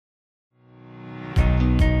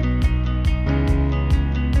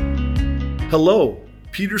Hello,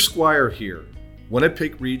 Peter Squire here,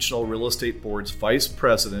 Winnipeg Regional Real Estate Board's Vice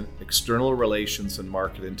President, External Relations and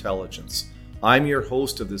Market Intelligence. I'm your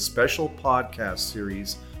host of this special podcast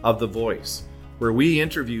series of The Voice, where we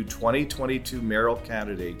interview 2022 mayoral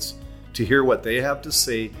candidates to hear what they have to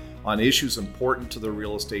say on issues important to the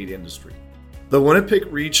real estate industry. The Winnipeg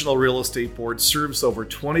Regional Real Estate Board serves over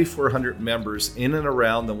 2,400 members in and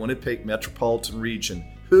around the Winnipeg metropolitan region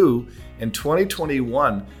who, in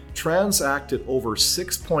 2021, transacted over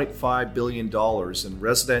 $6.5 billion in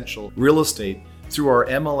residential real estate through our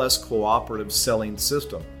MLS cooperative selling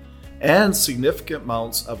system, and significant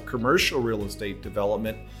amounts of commercial real estate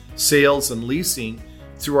development, sales, and leasing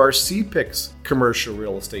through our civic commercial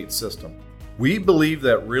real estate system. We believe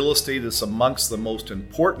that real estate is amongst the most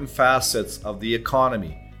important facets of the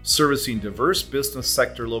economy, servicing diverse business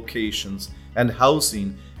sector locations and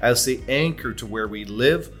housing as the anchor to where we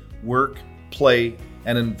live, work, play,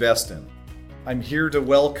 and invest in. I'm here to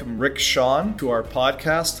welcome Shone to our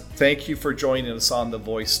podcast. Thank you for joining us on The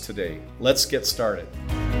Voice today. Let's get started.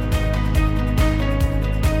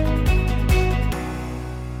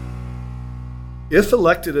 If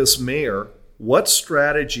elected as mayor, what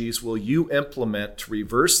strategies will you implement to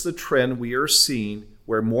reverse the trend we are seeing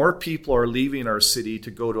where more people are leaving our city to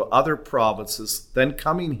go to other provinces than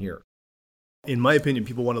coming here? In my opinion,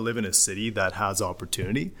 people want to live in a city that has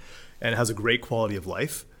opportunity and has a great quality of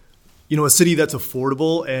life. You know, a city that's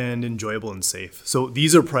affordable and enjoyable and safe. So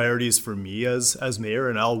these are priorities for me as mayor,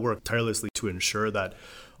 and I'll work tirelessly to ensure that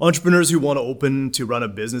entrepreneurs who want to run a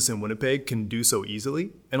business in Winnipeg can do so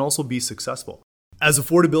easily and also be successful. As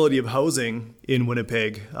affordability of housing in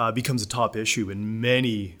Winnipeg becomes a top issue in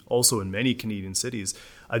many Canadian cities,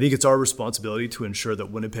 I think it's our responsibility to ensure that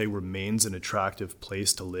Winnipeg remains an attractive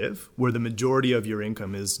place to live, where the majority of your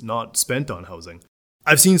income is not spent on housing.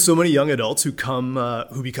 I've seen so many young adults who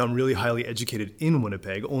become really highly educated in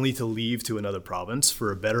Winnipeg only to leave to another province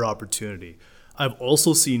for a better opportunity. I've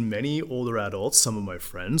also seen many older adults, some of my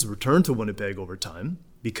friends, return to Winnipeg over time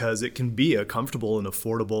because it can be a comfortable and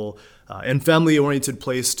affordable and family-oriented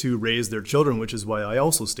place to raise their children, which is why I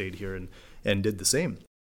also stayed here and did the same.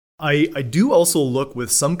 I do also look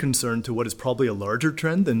with some concern to what is probably a larger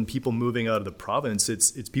trend than people moving out of the province.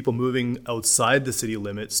 It's people moving outside the city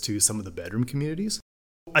limits to some of the bedroom communities.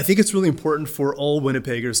 I think it's really important for all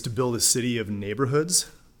Winnipeggers to build a city of neighborhoods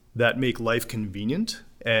that make life convenient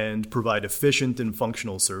and provide efficient and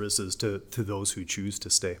functional services to those who choose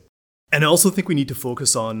to stay. And I also think we need to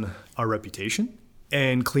focus on our reputation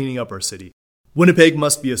and cleaning up our city. Winnipeg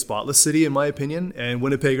must be a spotless city, in my opinion, and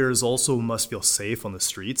Winnipeggers also must feel safe on the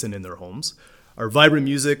streets and in their homes. Our vibrant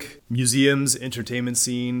music, museums, entertainment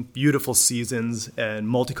scene, beautiful seasons, and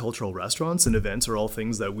multicultural restaurants and events are all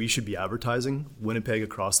things that we should be advertising Winnipeg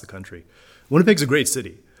across the country. Winnipeg's a great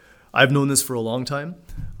city. I've known this for a long time.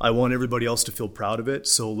 I want everybody else to feel proud of it,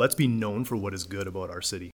 so let's be known for what is good about our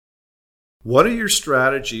city. What are your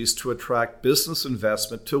strategies to attract business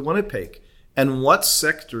investment to Winnipeg, and what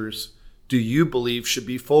sectors do you believe should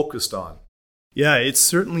be focused on? Yeah, it's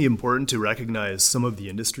certainly important to recognize some of the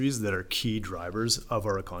industries that are key drivers of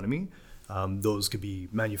our economy. Those could be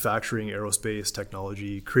manufacturing, aerospace,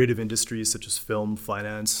 technology, creative industries such as film,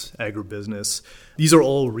 finance, agribusiness. These are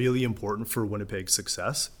all really important for Winnipeg's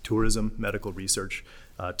success. Tourism, medical research,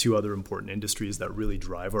 two other important industries that really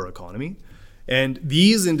drive our economy. And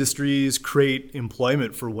these industries create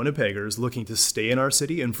employment for Winnipeggers looking to stay in our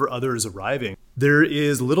city and for others arriving. There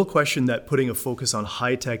is little question that putting a focus on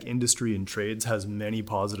high-tech industry and trades has many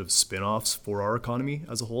positive spin-offs for our economy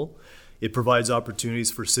as a whole. It provides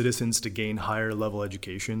opportunities for citizens to gain higher-level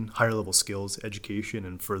education, higher-level skills, education,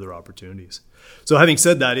 and further opportunities. So having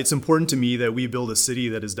said that, it's important to me that we build a city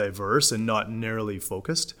that is diverse and not narrowly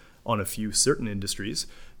focused on a few certain industries,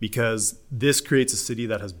 because this creates a city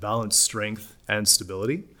that has balanced strength and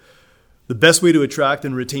stability. The best way to attract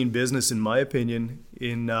and retain business, in my opinion,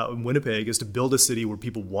 in Winnipeg is to build a city where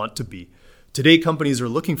people want to be. Today, companies are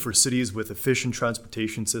looking for cities with efficient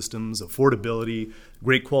transportation systems, affordability,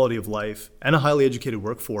 great quality of life, and a highly educated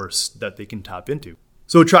workforce that they can tap into.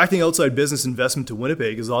 So attracting outside business investment to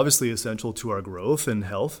Winnipeg is obviously essential to our growth and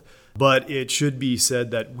health, but it should be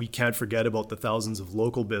said that we can't forget about the thousands of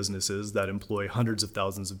local businesses that employ hundreds of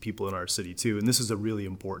thousands of people in our city too, and this is a really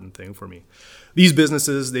important thing for me. These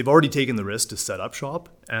businesses, they've already taken the risk to set up shop,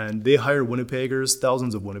 and they hire Winnipeggers,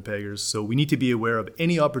 thousands of Winnipeggers, so we need to be aware of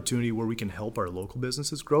any opportunity where we can help our local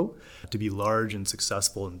businesses grow to be large and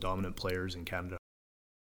successful and dominant players in Canada.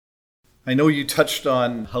 I know you touched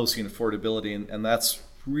on housing affordability, and that's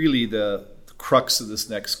really the crux of this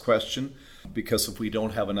next question. because if we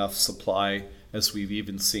don't have enough supply, as we've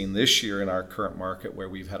even seen this year in our current market where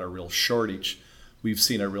we've had a real shortage, we've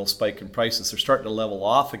seen a real spike in prices. They're starting to level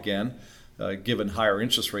off again, given higher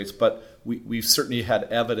interest rates, but we've certainly had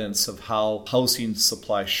evidence of how housing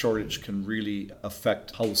supply shortage can really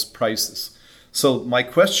affect house prices. So my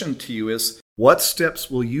question to you is, what steps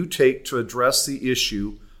will you take to address the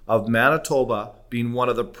issue of Manitoba being one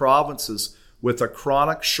of the provinces with a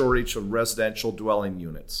chronic shortage of residential dwelling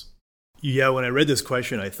units? Yeah, when I read this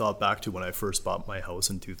question, I thought back to when I first bought my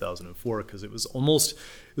house in 2004, because it was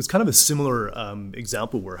kind of a similar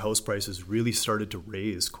example where house prices really started to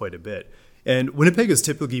raise quite a bit. And Winnipeg has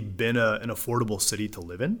typically been an affordable city to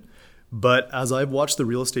live in. But as I've watched the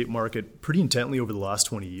real estate market pretty intently over the last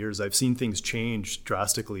 20 years, I've seen things change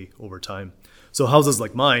drastically over time. So houses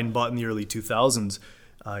like mine, bought in the early 2000s,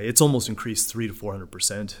 it's almost increased 300 to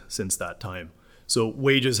 400% since that time. So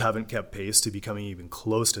wages haven't kept pace to becoming even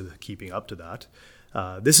close to keeping up to that.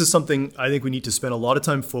 This is something I think we need to spend a lot of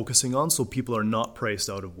time focusing on so people are not priced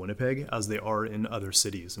out of Winnipeg as they are in other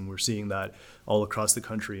cities. And we're seeing that all across the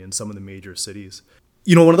country in some of the major cities.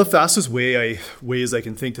 You know, one of the fastest ways I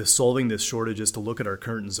can think to solving this shortage is to look at our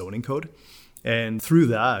current zoning code. And through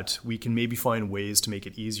that, we can maybe find ways to make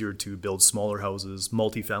it easier to build smaller houses,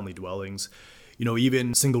 multifamily dwellings, you know,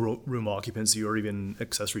 even single room occupancy or even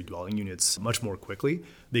accessory dwelling units much more quickly.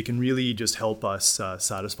 They can really just help us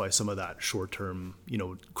satisfy some of that short-term,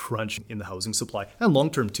 crunch in the housing supply, and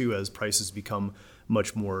long-term too, as prices become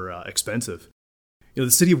much more expensive. The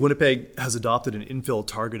City of Winnipeg has adopted an infill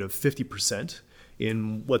target of 50%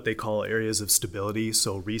 in what they call areas of stability,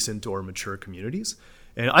 so recent or mature communities.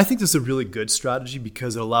 And I think this is a really good strategy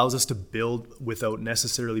because it allows us to build without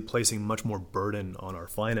necessarily placing much more burden on our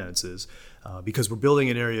finances, because we're building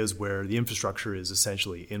in areas where the infrastructure is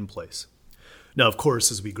essentially in place. Now, of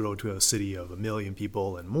course, as we grow to a city of 1 million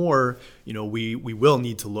people and more, we will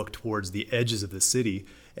need to look towards the edges of the city.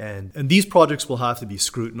 And these projects will have to be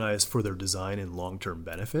scrutinized for their design and long-term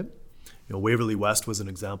benefit. Waverly West was an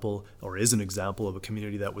example, or is an example, of a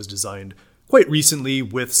community that was designed quite recently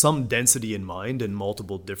with some density in mind and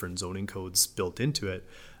multiple different zoning codes built into it.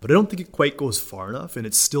 But I don't think it quite goes far enough, and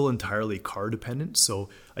it's still entirely car dependent. So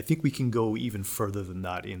I think we can go even further than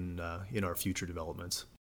that in our future developments.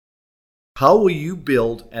 How will you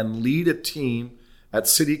build and lead a team at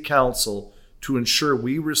City Council to ensure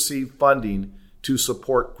we receive funding to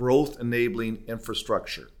support growth-enabling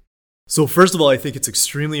infrastructure? So first of all, I think it's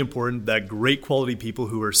extremely important that great quality people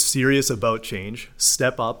who are serious about change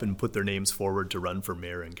step up and put their names forward to run for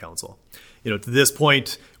mayor and council. To this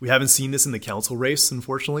point, we haven't seen this in the council race,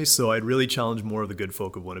 unfortunately, so I'd really challenge more of the good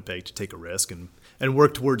folk of Winnipeg to take a risk and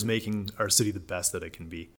work towards making our city the best that it can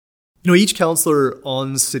be. Each councillor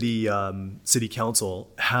on city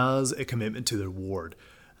council has a commitment to their ward,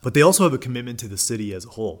 but they also have a commitment to the city as a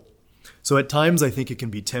whole. So at times, I think it can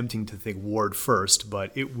be tempting to think ward first,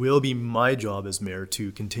 but it will be my job as mayor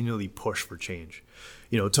to continually push for change.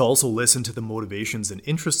 To also listen to the motivations and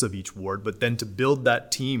interests of each ward, but then to build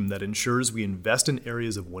that team that ensures we invest in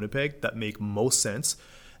areas of Winnipeg that make most sense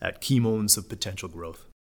at key moments of potential growth.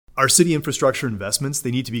 Our city infrastructure investments, they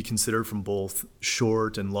need to be considered from both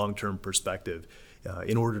short and long-term perspective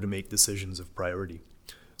in order to make decisions of priority.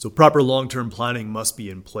 So proper long-term planning must be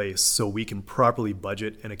in place so we can properly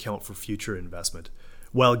budget and account for future investment,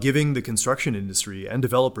 while giving the construction industry and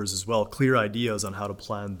developers as well clear ideas on how to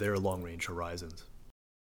plan their long-range horizons.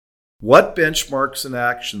 What benchmarks and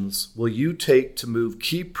actions will you take to move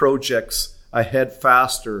key projects ahead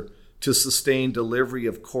faster to sustain delivery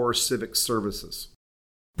of core civic services?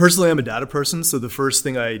 Personally, I'm a data person, so the first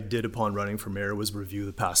thing I did upon running for mayor was review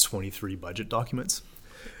the past 23 budget documents.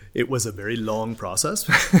 It was a very long process.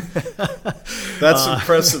 That's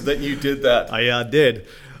impressive that you did that. I did.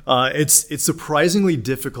 It's surprisingly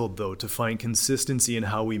difficult, though, to find consistency in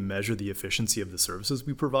how we measure the efficiency of the services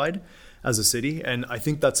we provide as a city. And I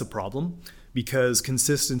think that's a problem because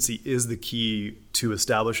consistency is the key to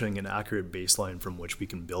establishing an accurate baseline from which we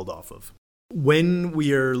can build off of. When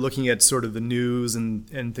we are looking at sort of the news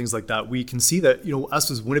and things like that, we can see that,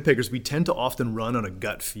 us as Winnipeggers, we tend to often run on a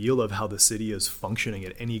gut feel of how the city is functioning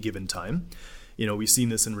at any given time. We've seen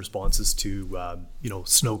this in responses to,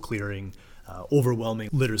 snow clearing, overwhelming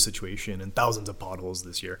litter situation, and thousands of potholes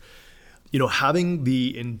this year. Having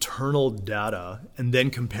the internal data and then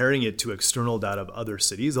comparing it to external data of other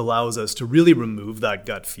cities allows us to really remove that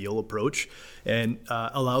gut feel approach and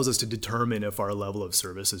allows us to determine if our level of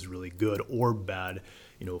service is really good or bad,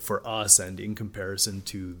 for us and in comparison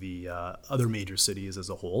to the other major cities as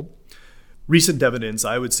a whole. Recent evidence,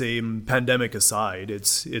 I would say, pandemic aside,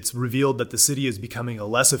 it's revealed that the city is becoming a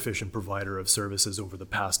less efficient provider of services over the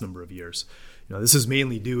past number of years. This is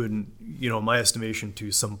mainly due, in my estimation,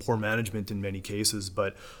 to some poor management in many cases,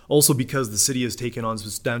 but also because the city has taken on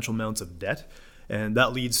substantial amounts of debt, and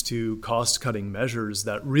that leads to cost-cutting measures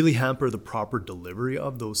that really hamper the proper delivery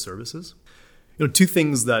of those services. Two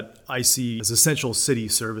things that I see as essential city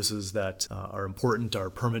services that are important are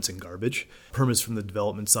permits and garbage. Permits from the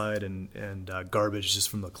development side and garbage just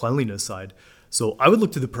from the cleanliness side. So I would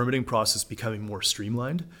look to the permitting process becoming more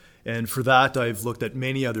streamlined. And for that, I've looked at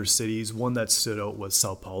many other cities. One that stood out was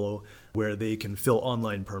Sao Paulo, where they can fill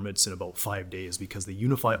online permits in about 5 days because they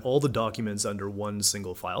unify all the documents under one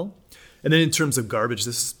single file. And then in terms of garbage,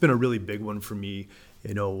 this has been a really big one for me,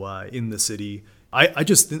 in the city. I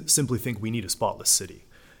just simply think we need a spotless city.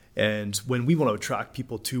 And when we want to attract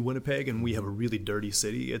people to Winnipeg and we have a really dirty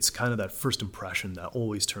city, it's kind of that first impression that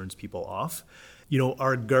always turns people off.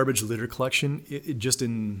 Our garbage litter collection,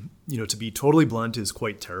 to be totally blunt, is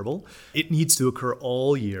quite terrible. It needs to occur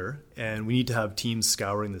all year, and we need to have teams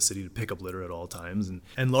scouring the city to pick up litter at all times,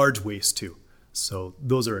 and large waste too. So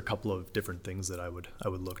those are a couple of different things that I would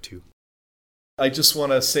look to. I just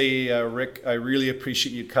want to say, Rick, I really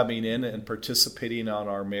appreciate you coming in and participating on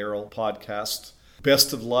our Mayoral podcast.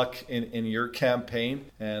 Best of luck in your campaign,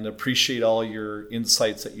 and appreciate all your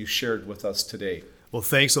insights that you shared with us today. Well,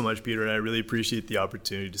 thanks so much, Peter, and I really appreciate the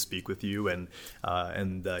opportunity to speak with you and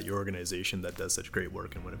your organization that does such great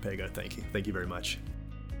work in Winnipeg. Thank you. Thank you very much.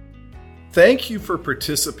 Thank you for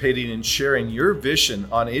participating and sharing your vision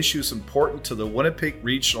on issues important to the Winnipeg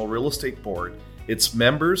Regional Real Estate Board, its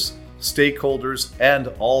members, stakeholders, and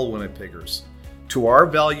all Winnipeggers. To our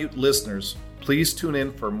valued listeners, please tune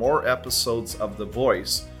in for more episodes of The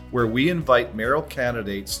Voice, where we invite mayoral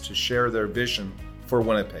candidates to share their vision for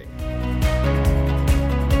Winnipeg.